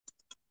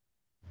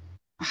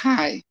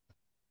Hi,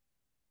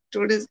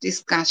 today's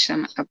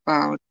discussion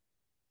about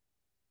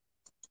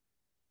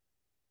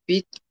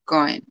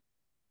Bitcoin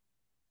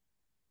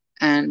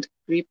and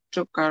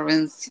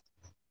cryptocurrency.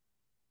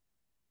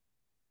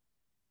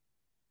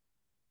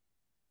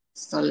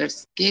 So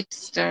let's get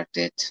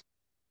started.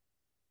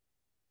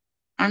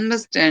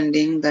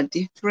 Understanding the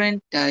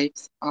different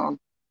types of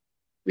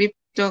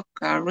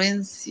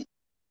cryptocurrency.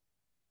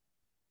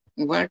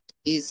 What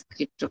is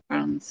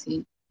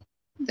cryptocurrency?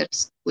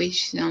 That's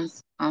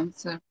question's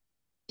answer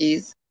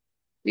is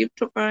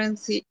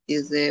cryptocurrency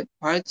is a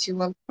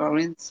virtual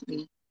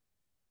currency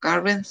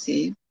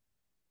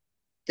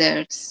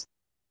that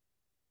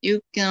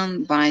you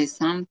can buy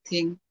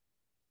something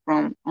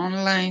from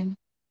online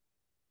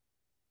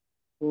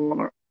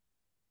for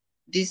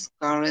this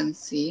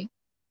currency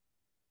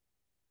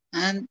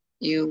and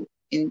you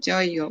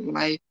enjoy your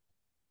life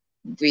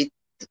with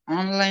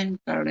online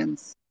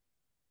currency.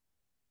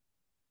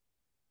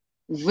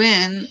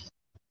 When,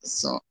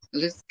 so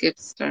let's get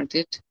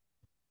started.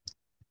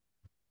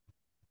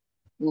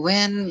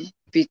 When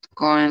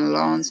Bitcoin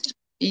launched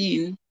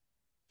in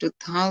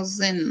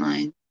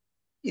 2009,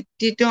 it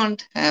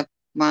didn't have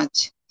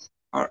much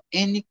or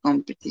any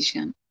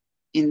competition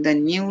in the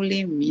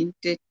newly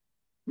minted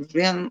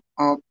realm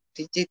of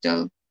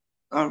digital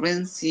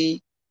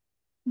currency.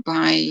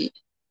 By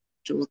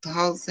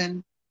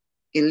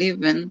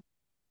 2011,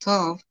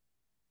 though,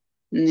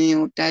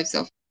 new types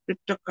of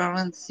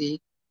cryptocurrency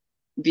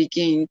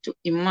began to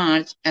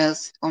emerge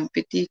as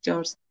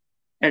competitors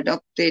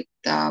adopted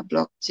the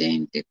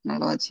blockchain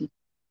technology,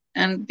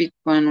 and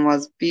Bitcoin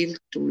was built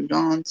to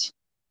launch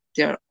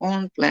their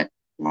own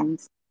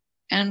platforms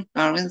and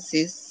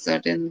currencies.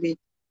 Suddenly,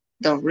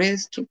 the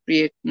race to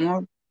create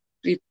more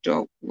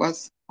crypto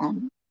was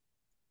on.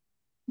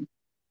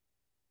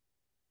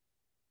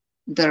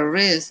 The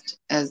rest,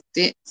 as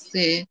they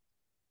say,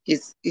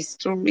 is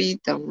history.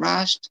 The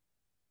rush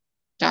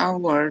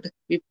toward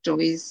crypto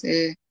is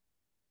a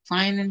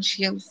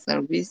financial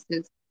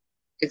services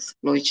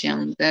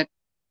explosion that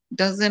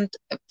doesn't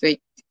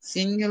affect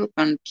single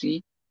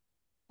country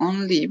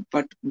only,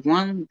 but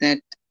one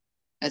that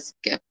has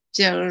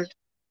captured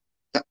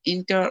the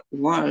entire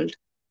world.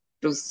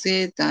 To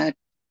say that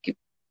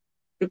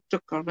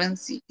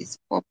cryptocurrency is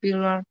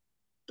popular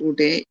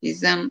today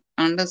is an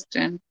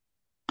understatement.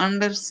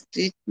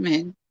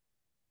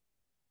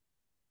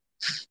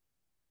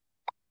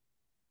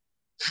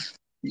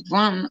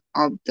 One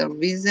of the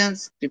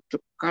reasons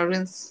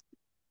cryptocurrency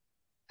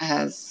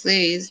has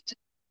seized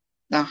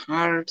the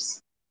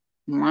hearts,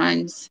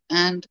 minds,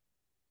 and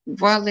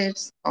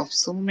wallets of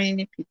so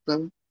many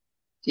people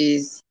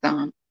is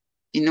the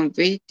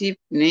innovative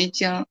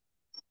nature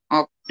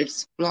of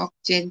its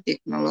blockchain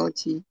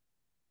technology.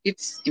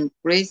 It's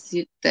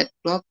impressive that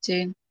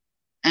blockchain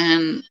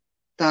and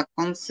the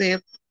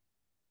concept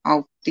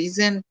of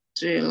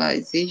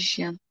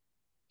decentralization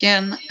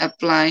can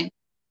apply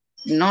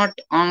not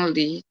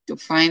only to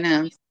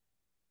finance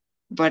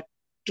but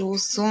to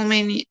so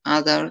many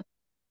other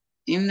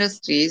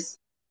industries,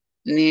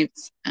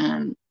 needs,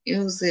 and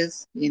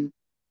uses in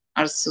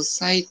our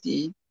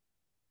society.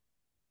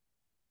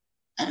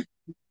 And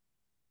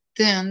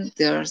then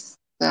there's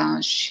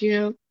the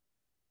sheer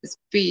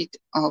speed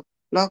of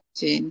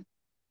blockchain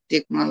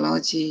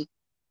technology,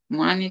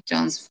 money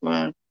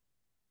transfer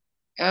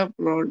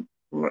abroad,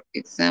 for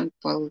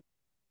example,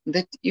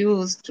 that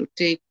used to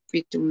take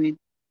between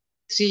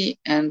 3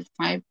 and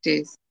 5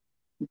 days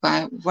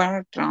by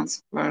wire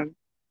transfer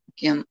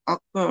can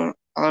occur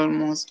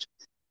almost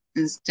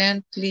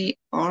instantly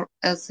or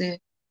as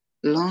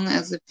long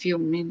as a few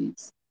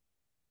minutes.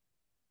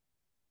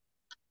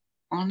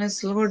 On a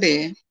slow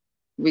day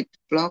with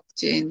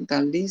blockchain,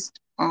 the list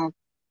of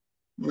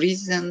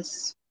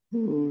reasons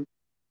for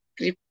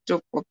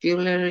crypto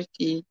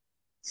popularity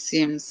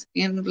seems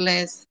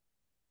endless.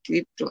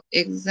 Crypto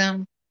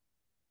exemplifies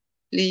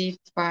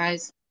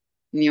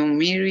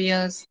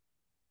numerous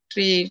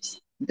traits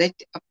that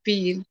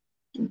appeal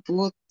to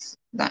both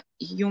the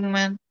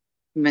human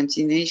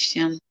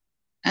imagination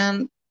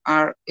and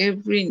our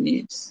every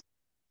needs.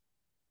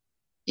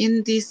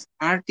 In this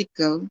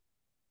article,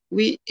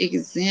 we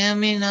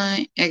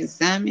examine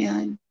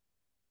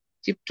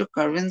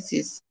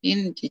cryptocurrencies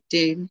in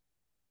detail,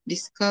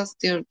 discuss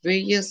their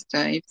various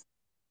types,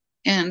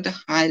 and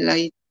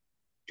highlight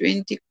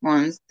 20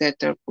 coins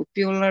that are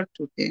popular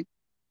today.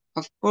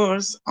 Of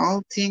course,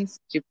 all things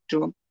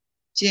crypto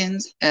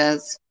change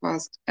as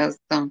fast as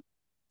the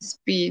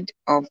speed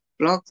of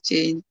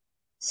blockchain,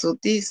 so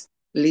this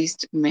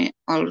list may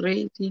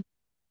already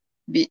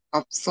be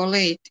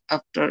obsolete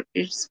after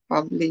it's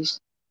published.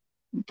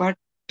 But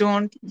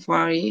don't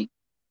worry,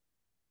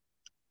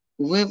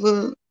 we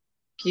will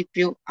keep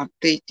you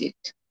updated.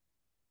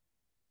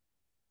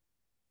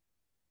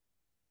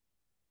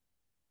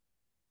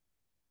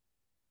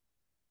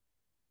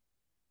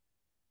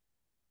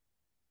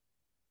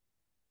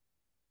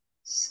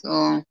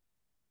 So,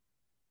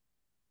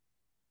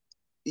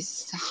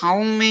 this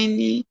how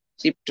many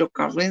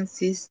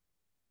cryptocurrencies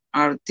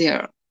are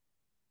there?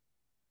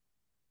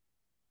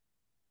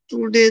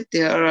 Today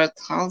there are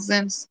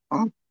thousands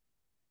of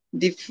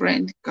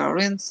different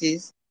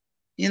currencies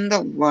in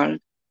the world,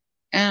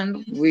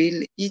 and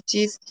while each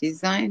is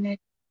designed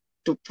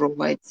to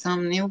provide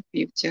some new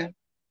feature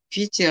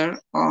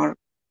or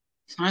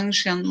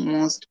function,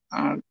 most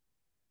are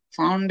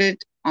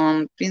founded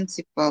on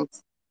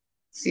principles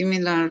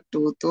similar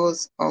to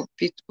those of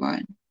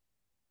Bitcoin.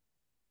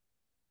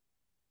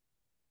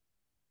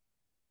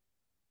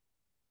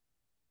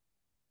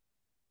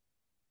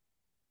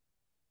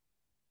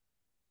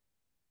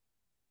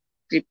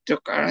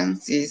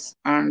 Cryptocurrencies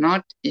are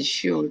not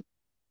issued,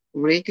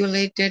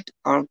 regulated,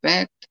 or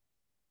backed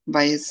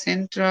by a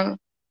central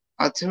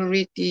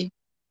authority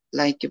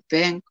like a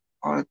bank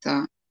or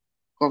the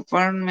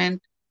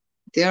government.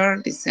 They are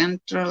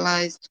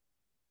decentralized,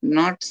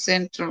 not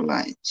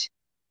centralized.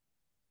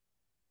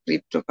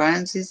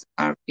 Cryptocurrencies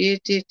are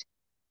created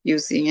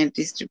using a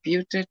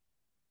distributed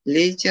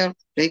ledger,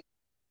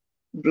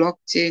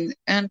 blockchain,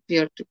 and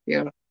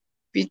peer-to-peer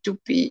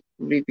P2P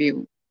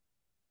review.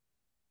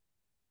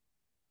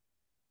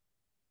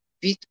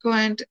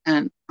 Bitcoin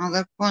and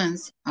other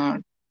coins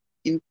are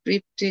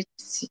encrypted,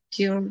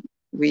 secured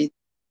with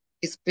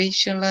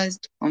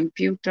specialized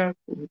computer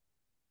code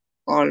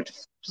called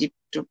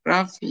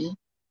cryptography.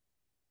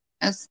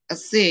 As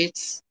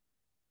assets,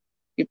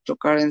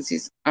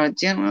 cryptocurrencies are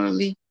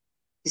generally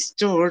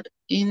stored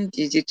in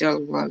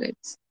digital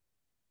wallets,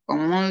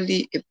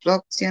 commonly a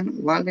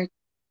blockchain wallet,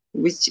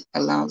 which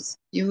allows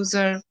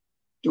users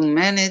to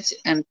manage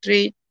and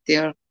trade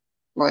their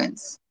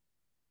coins.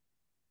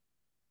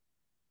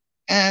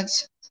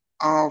 As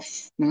of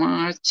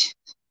March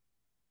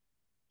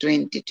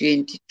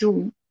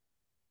 2022,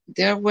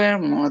 there were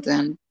more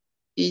than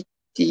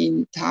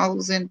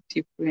 18,000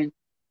 different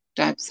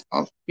types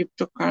of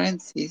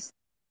cryptocurrencies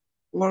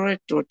for a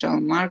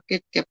total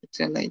market cap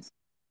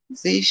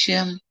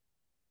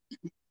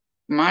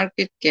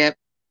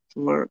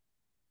for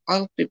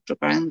all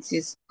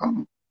cryptocurrencies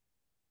of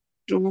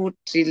 $2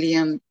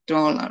 trillion.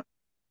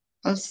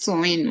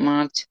 Also in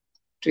March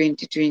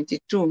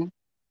 2022,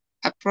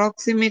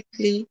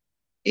 approximately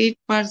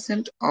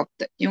 8% of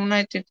the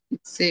United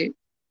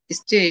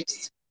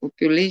States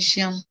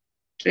population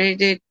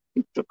traded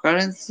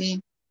cryptocurrency,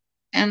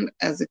 and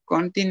as a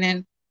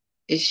continent,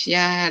 Asia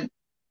had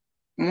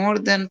more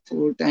than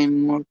 4 times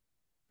more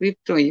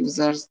crypto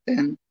users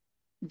than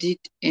did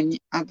any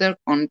other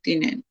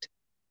continent.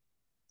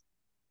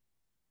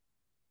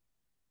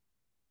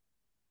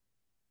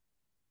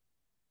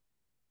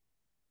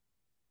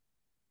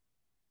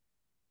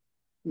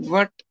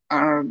 What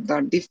are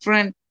the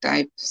different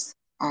types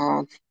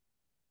of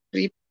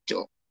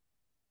crypto?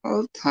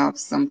 Both have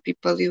some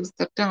people use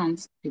the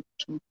terms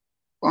crypto,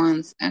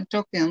 coins, and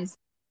tokens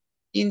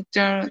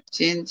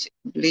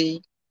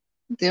interchangeably.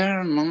 They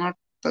are not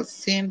the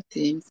same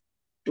things.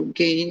 To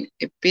gain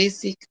a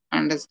basic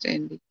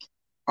understanding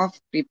of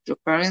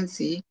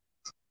cryptocurrency,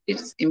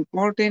 it's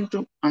important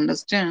to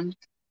understand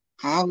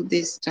how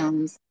these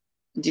terms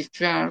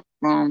differ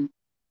from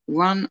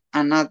one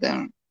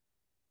another.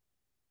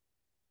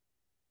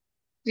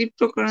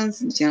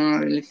 Cryptocurrencies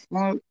generally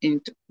fall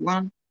into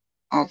one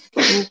of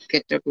two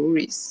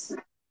categories.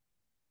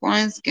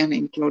 Coins can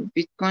include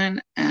Bitcoin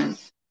and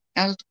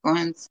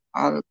altcoins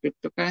or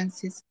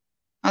cryptocurrencies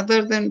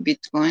other than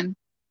Bitcoin.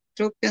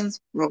 Tokens,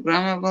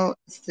 programmable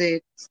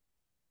assets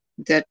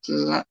that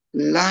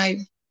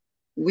live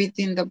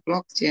within the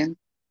blockchain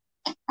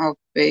of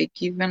a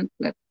given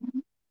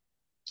platform.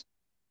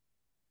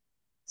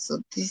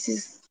 So this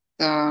is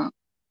the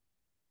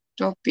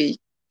topic.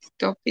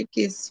 Topic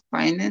is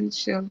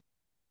financial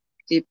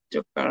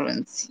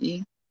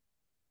cryptocurrency.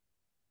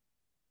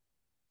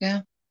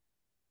 Yeah,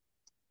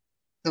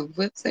 the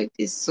website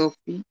is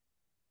Sophie.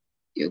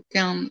 You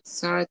can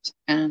search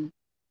and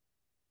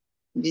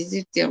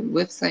visit their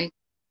website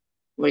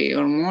for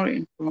your more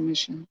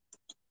information.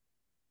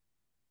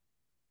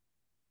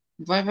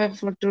 Bye bye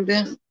for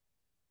today.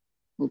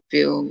 Hope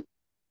you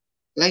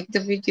like the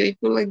video. If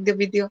you like the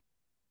video,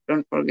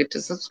 don't forget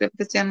to subscribe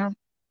the channel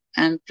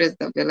and press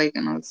the bell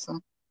icon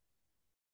also.